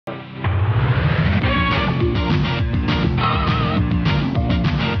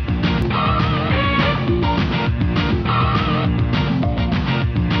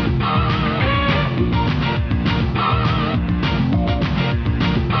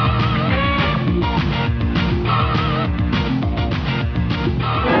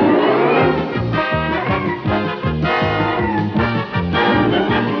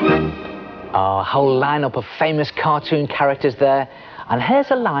whole lineup of famous cartoon characters there, and here's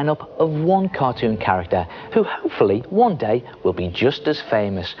a lineup of one cartoon character who hopefully one day will be just as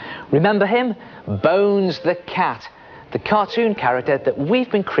famous. Remember him? Bones the cat, the cartoon character that we've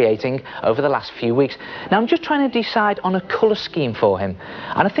been creating over the last few weeks. Now I'm just trying to decide on a colour scheme for him,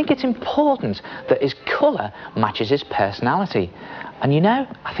 and I think it's important that his colour matches his personality. And you know,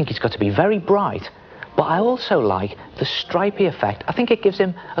 I think he's got to be very bright, but I also like the stripy effect. I think it gives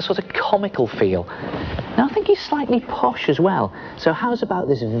him a sort of comical feel. Now I think he's slightly posh as well, so how's about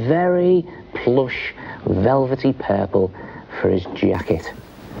this very plush, velvety purple for his jacket?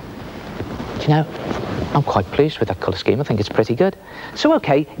 Do you know, I'm quite pleased with that colour scheme. I think it's pretty good. So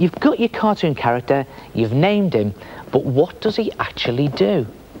okay, you've got your cartoon character, you've named him, but what does he actually do?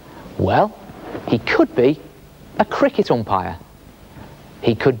 Well, he could be a cricket umpire.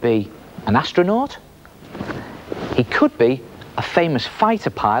 He could be an astronaut. He could be a famous fighter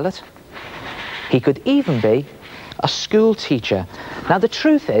pilot. He could even be a school teacher. Now the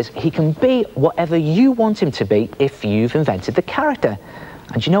truth is, he can be whatever you want him to be if you've invented the character.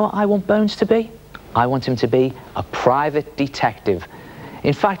 And you know what I want Bones to be? I want him to be a private detective.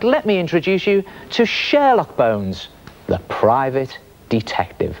 In fact, let me introduce you to Sherlock Bones, the private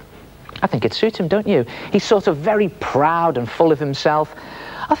detective. I think it suits him, don't you? He's sort of very proud and full of himself.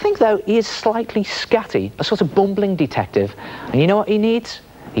 I think, though, he is slightly scatty, a sort of bumbling detective. And you know what he needs?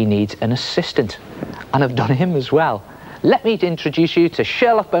 He needs an assistant. And I've done him as well. Let me introduce you to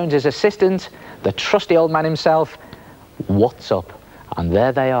Sherlock Bones' assistant, the trusty old man himself, What's Up. And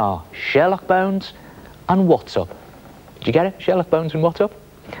there they are, Sherlock Bones and What's Up. Did you get it? Sherlock Bones and What's Up?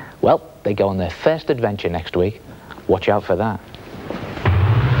 Well, they go on their first adventure next week. Watch out for that.